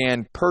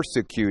began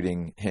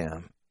persecuting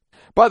him.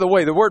 By the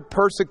way, the word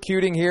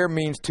persecuting here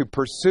means to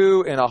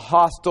pursue in a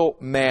hostile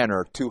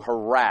manner, to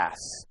harass.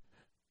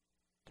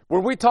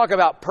 When we talk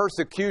about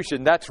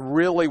persecution, that's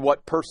really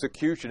what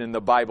persecution in the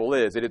Bible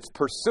is. It's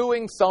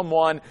pursuing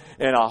someone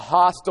in a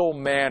hostile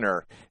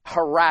manner,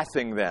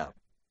 harassing them.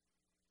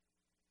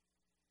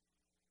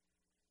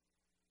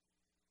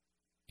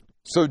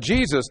 So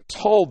Jesus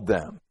told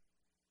them,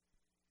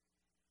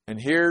 and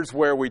here's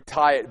where we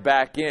tie it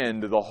back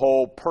into the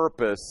whole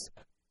purpose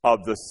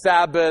of the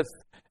Sabbath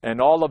and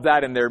all of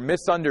that, and their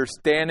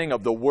misunderstanding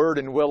of the Word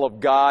and will of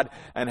God,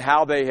 and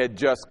how they had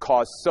just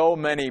caused so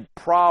many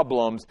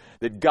problems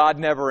that God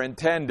never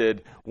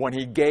intended when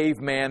He gave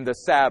man the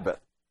Sabbath.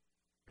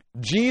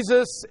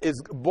 Jesus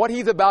is, what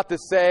He's about to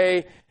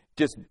say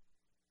just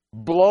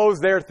blows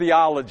their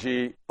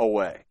theology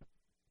away.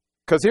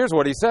 Because here's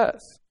what He says.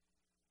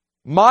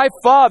 My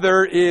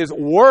Father is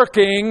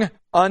working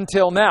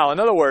until now. In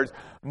other words,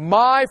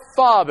 my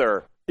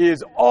Father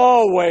is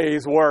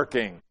always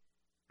working.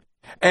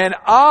 And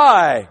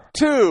I,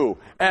 too,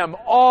 am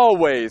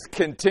always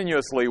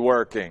continuously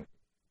working.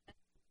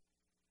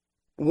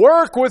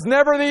 Work was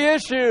never the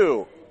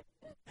issue.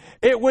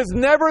 It was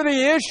never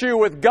the issue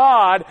with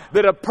God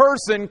that a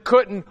person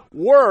couldn't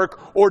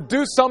work or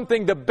do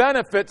something to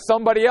benefit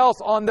somebody else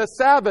on the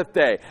Sabbath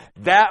day.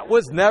 That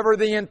was never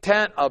the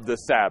intent of the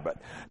Sabbath.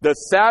 The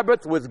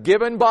Sabbath was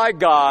given by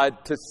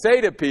God to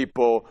say to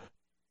people,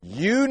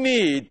 you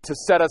need to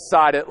set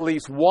aside at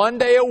least one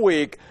day a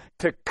week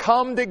to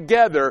come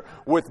together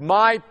with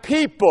my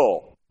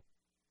people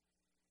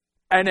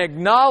and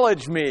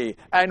acknowledge me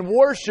and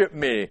worship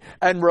me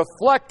and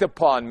reflect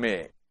upon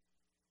me.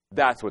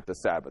 That's what the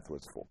Sabbath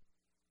was for.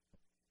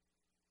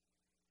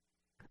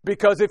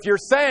 Because if you're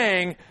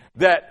saying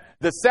that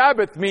the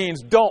Sabbath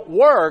means don't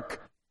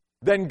work,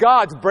 then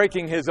God's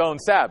breaking His own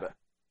Sabbath.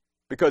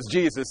 Because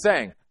Jesus is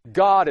saying,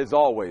 God is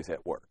always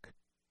at work.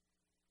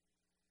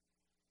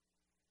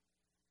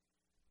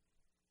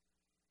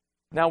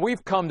 Now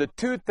we've come to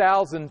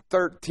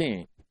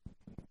 2013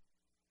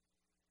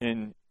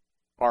 in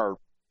our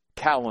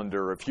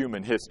calendar of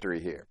human history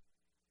here.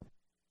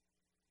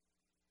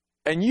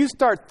 And you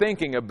start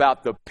thinking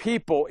about the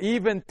people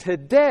even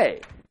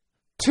today,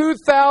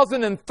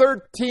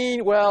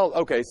 2013, well,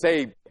 okay,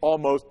 say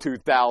almost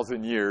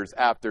 2,000 years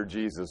after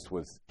Jesus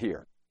was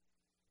here,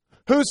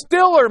 who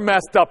still are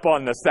messed up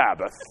on the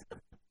Sabbath.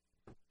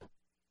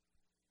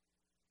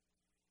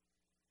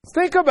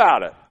 Think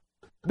about it.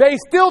 They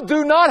still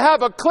do not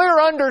have a clear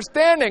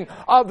understanding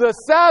of the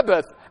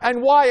Sabbath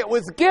and why it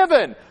was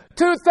given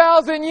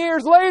 2,000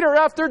 years later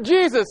after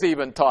Jesus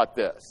even taught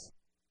this.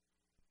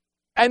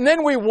 And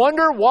then we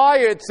wonder why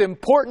it's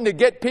important to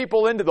get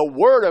people into the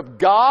Word of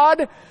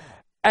God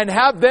and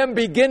have them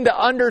begin to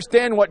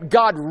understand what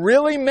God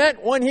really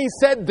meant when He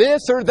said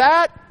this or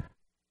that.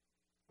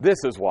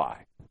 This is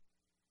why.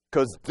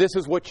 Because this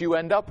is what you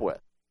end up with.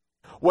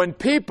 When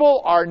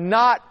people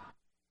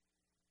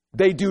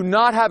they do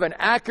not have an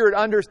accurate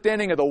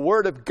understanding of the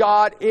Word of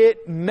God,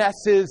 it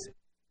messes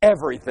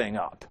everything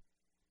up.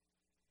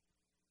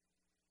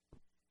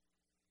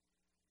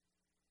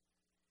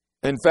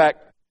 In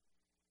fact,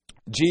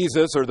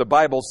 Jesus, or the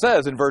Bible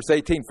says in verse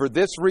 18, for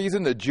this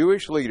reason the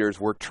Jewish leaders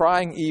were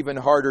trying even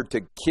harder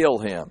to kill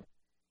Him.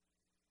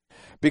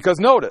 Because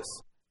notice,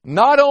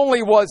 not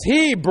only was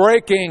He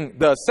breaking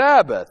the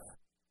Sabbath,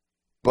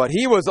 but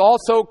He was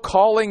also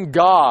calling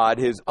God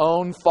His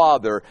own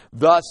Father,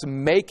 thus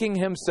making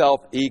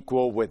Himself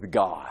equal with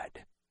God.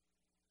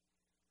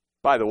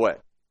 By the way,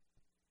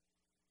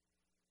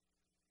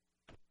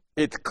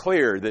 it's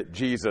clear that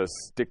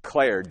Jesus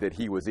declared that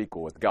He was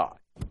equal with God.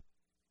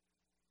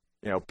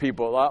 You know,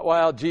 people,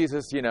 well,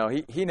 Jesus,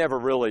 he never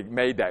really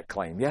made that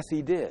claim. Yes,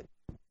 He did.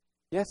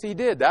 Yes, He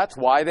did. That's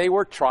why they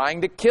were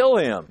trying to kill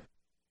Him.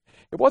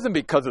 It wasn't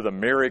because of the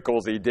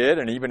miracles He did,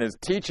 and even His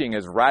teaching,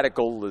 as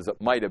radical as it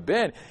might have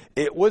been.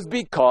 It was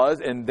because,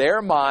 in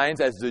their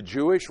minds, as the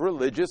Jewish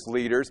religious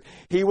leaders,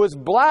 He was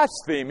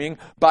blaspheming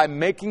by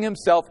making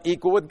Himself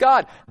equal with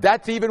God.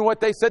 That's even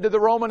what they said to the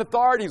Roman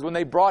authorities when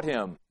they brought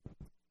Him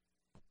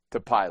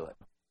to Pilate.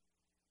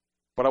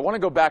 But I want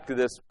to go back to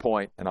this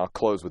point, and I'll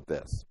close with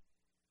this.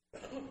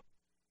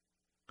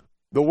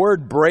 The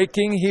word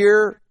breaking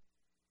here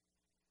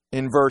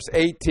in verse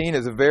 18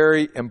 is a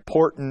very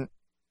important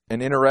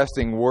and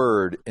interesting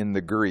word in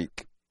the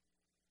Greek.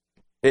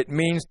 It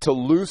means to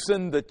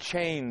loosen the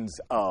chains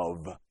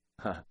of.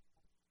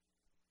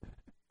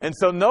 And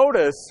so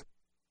notice,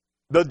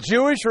 the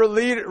Jewish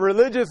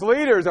religious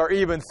leaders are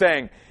even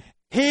saying,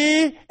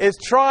 He is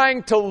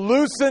trying to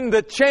loosen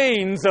the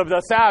chains of the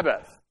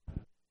Sabbath.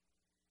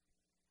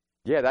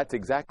 Yeah, that's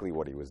exactly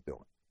what He was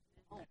doing.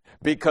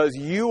 Because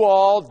you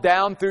all,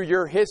 down through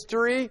your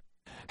history,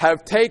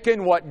 have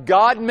taken what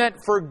God meant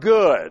for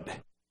good,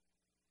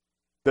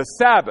 the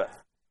Sabbath,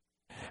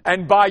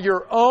 and by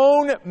your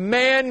own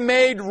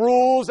man-made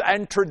rules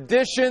and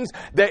traditions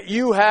that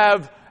you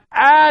have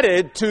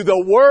added to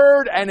the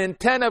Word and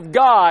intent of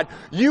God,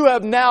 you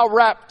have now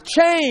wrapped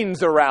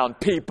chains around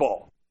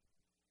people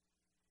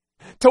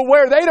to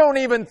where they don't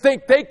even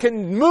think they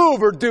can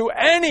move or do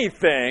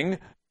anything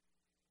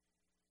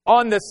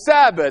on the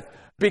Sabbath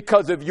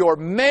because of your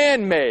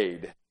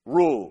man-made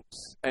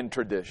rules and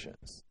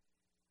traditions.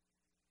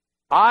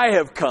 I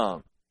have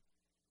come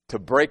to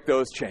break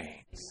those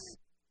chains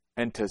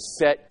and to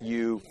set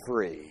you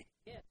free.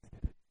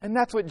 And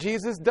that's what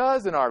Jesus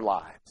does in our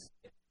lives.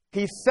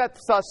 He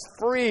sets us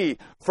free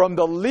from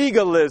the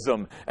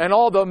legalism and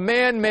all the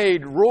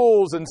man-made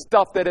rules and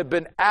stuff that have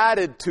been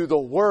added to the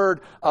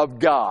Word of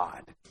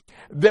God.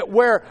 That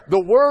where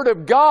the Word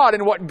of God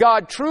and what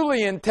God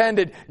truly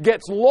intended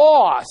gets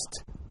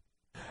lost.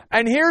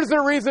 And here's the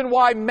reason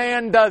why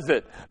man does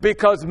it.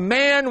 Because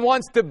man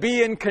wants to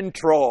be in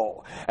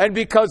control. And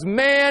because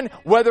man,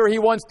 whether he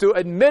wants to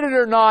admit it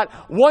or not,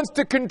 wants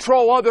to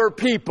control other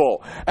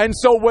people. And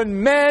so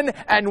when men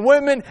and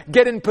women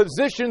get in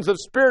positions of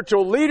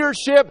spiritual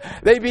leadership,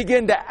 they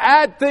begin to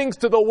add things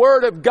to the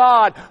Word of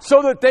God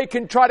so that they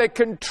can try to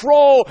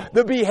control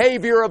the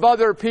behavior of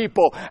other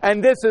people.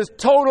 And this is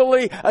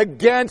totally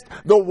against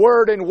the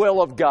Word and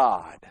will of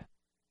God.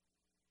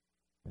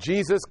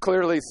 Jesus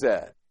clearly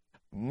said,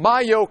 my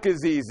yoke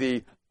is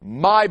easy,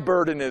 my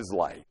burden is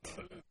light.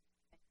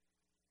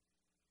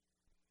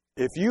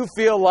 If you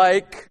feel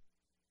like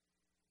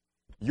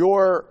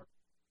your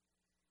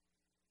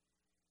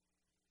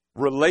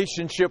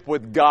relationship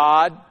with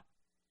God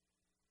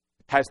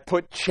has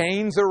put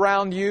chains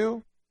around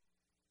you,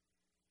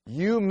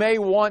 you may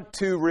want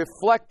to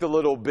reflect a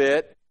little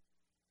bit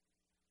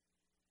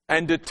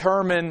and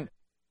determine,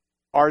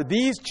 are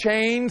these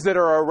chains that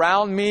are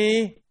around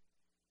me,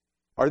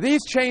 are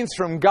these chains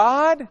from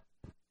God?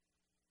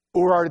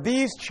 Or are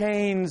these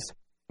chains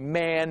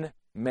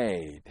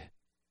man-made?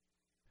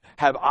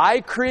 Have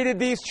I created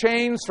these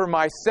chains for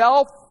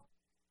myself?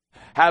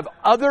 Have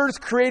others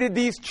created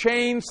these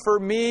chains for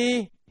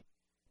me?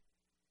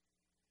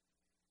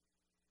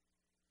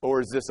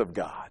 Or is this of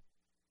God?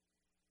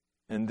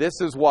 And this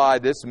is why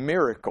this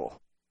miracle,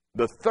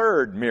 the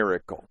third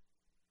miracle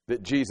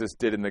that Jesus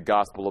did in the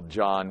Gospel of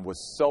John,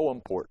 was so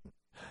important.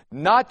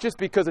 Not just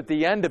because at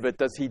the end of it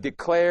does He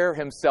declare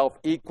Himself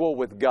equal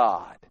with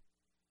God,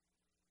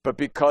 but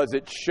because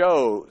it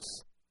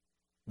shows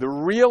the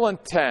real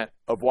intent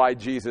of why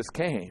Jesus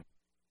came.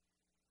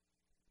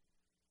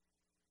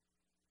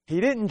 He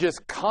didn't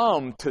just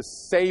come to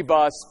save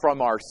us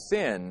from our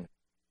sin.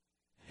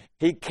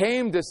 He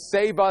came to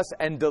save us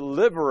and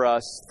deliver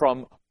us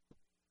from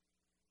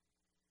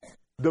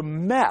the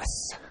mess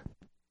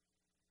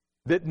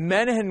that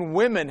men and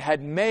women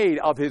had made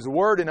of His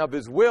Word and of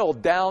His will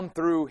down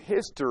through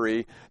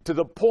history, to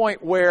the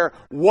point where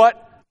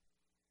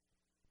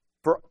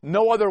for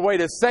no other way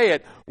to say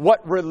it,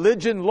 what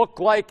religion looked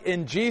like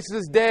in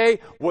Jesus' day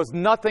was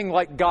nothing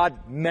like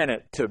God meant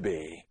it to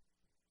be.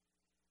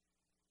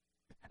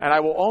 And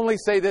I will only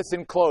say this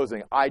in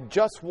closing. I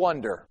just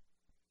wonder,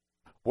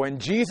 when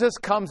Jesus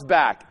comes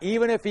back,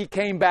 even if He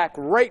came back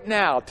right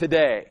now,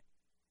 today,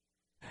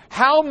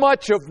 how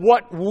much of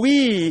what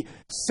we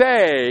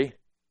say,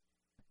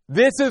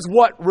 this is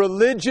what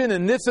religion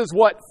and this is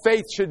what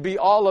faith should be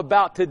all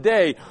about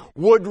today,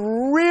 would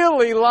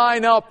really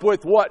line up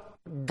with what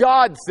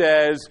God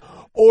says,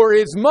 or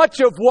is much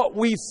of what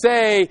we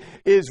say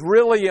is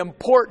really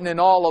important in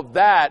all of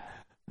that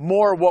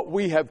more what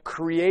we have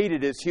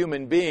created as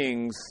human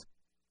beings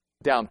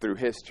down through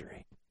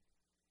history?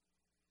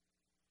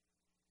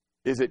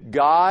 Is it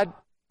God?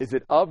 Is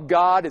it of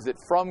God? Is it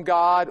from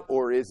God?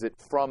 Or is it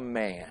from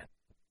man?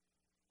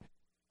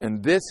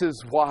 And this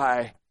is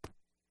why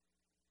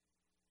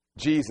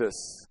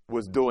Jesus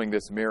was doing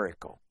this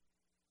miracle.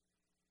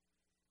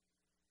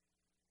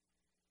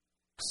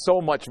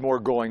 So much more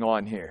going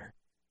on here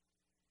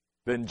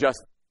than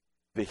just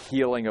the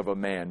healing of a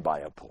man by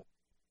a pool.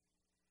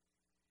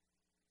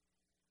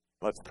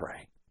 Let's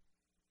pray.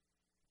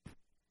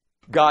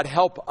 God,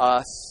 help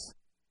us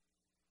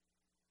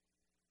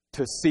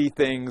to see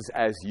things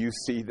as You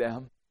see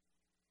them.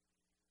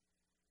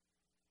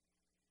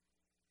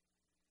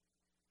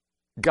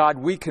 God,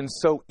 we can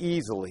so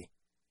easily,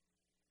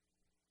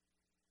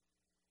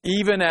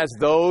 even as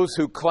those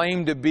who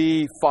claim to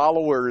be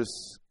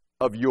followers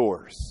of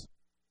Yours,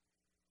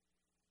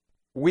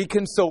 we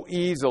can so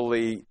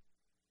easily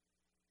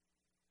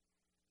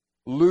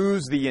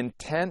lose the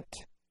intent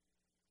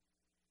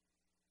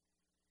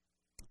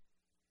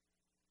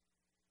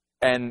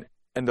and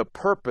the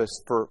purpose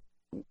for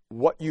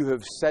what You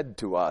have said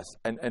to us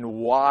and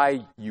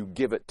why You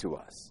give it to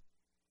us.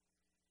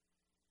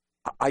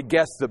 I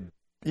guess the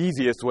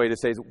easiest way to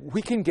say is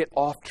we can get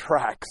off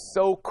track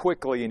so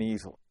quickly and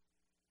easily.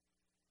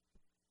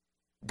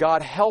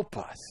 God, help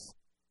us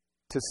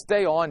to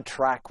stay on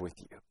track with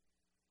You.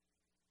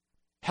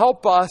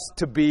 Help us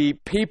to be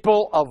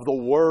people of the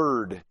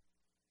Word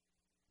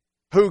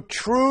who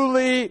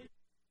truly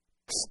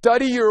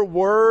study Your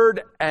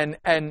Word and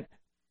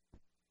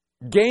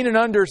gain an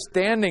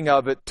understanding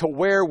of it to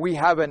where we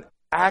have an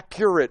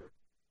accurate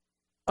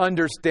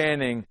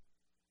understanding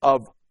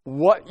of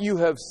what You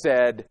have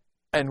said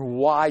and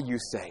why You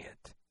say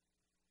it.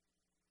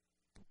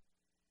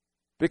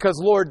 Because,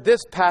 Lord,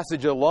 this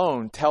passage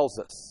alone tells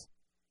us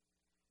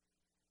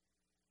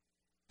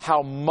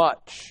how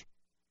much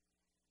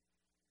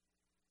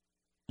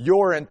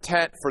Your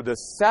intent for the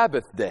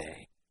Sabbath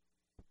day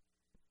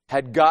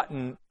had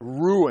gotten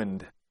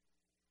ruined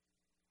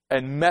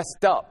and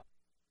messed up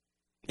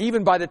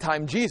even by the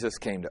time Jesus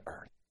came to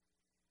earth.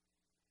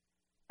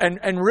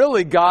 And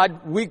really,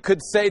 God, we could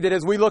say that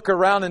as we look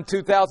around in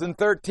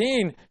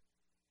 2013,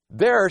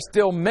 there are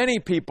still many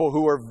people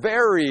who are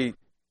very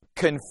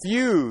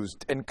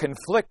confused and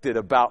conflicted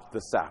about the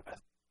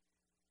Sabbath.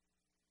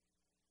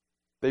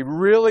 They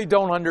really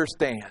don't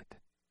understand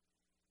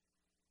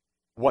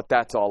what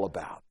that's all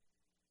about.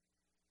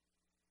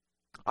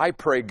 I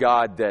pray,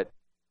 God, that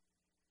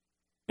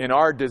in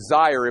our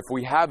desire, if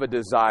we have a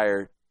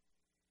desire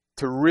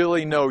to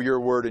really know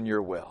Your Word and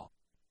Your will,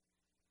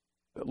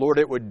 that, Lord,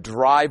 it would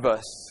drive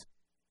us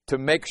to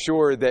make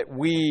sure that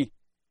we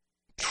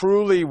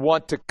truly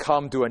want to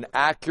come to an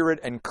accurate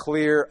and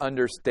clear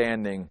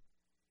understanding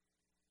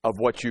of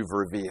what You've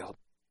revealed.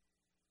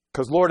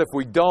 Because, Lord, if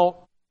we don't,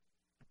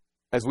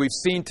 as we've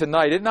seen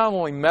tonight, it not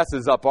only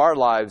messes up our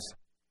lives,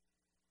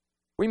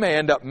 we may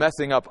end up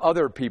messing up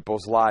other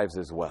people's lives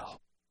as well.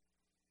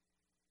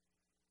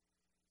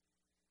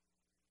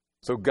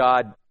 So,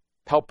 God,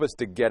 help us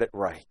to get it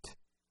right.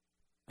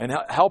 And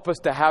help us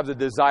to have the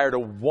desire to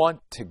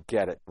want to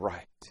get it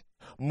right,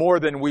 more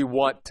than we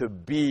want to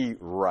be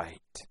right.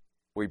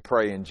 We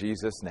pray in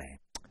Jesus' name.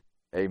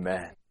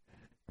 Amen.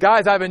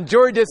 Guys, I've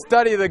enjoyed this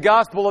study of the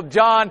Gospel of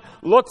John.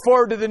 Look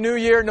forward to the new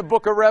year in the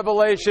book of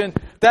Revelation.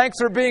 Thanks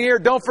for being here.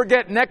 Don't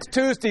forget, next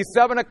Tuesday,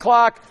 7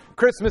 o'clock,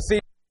 Christmas Eve.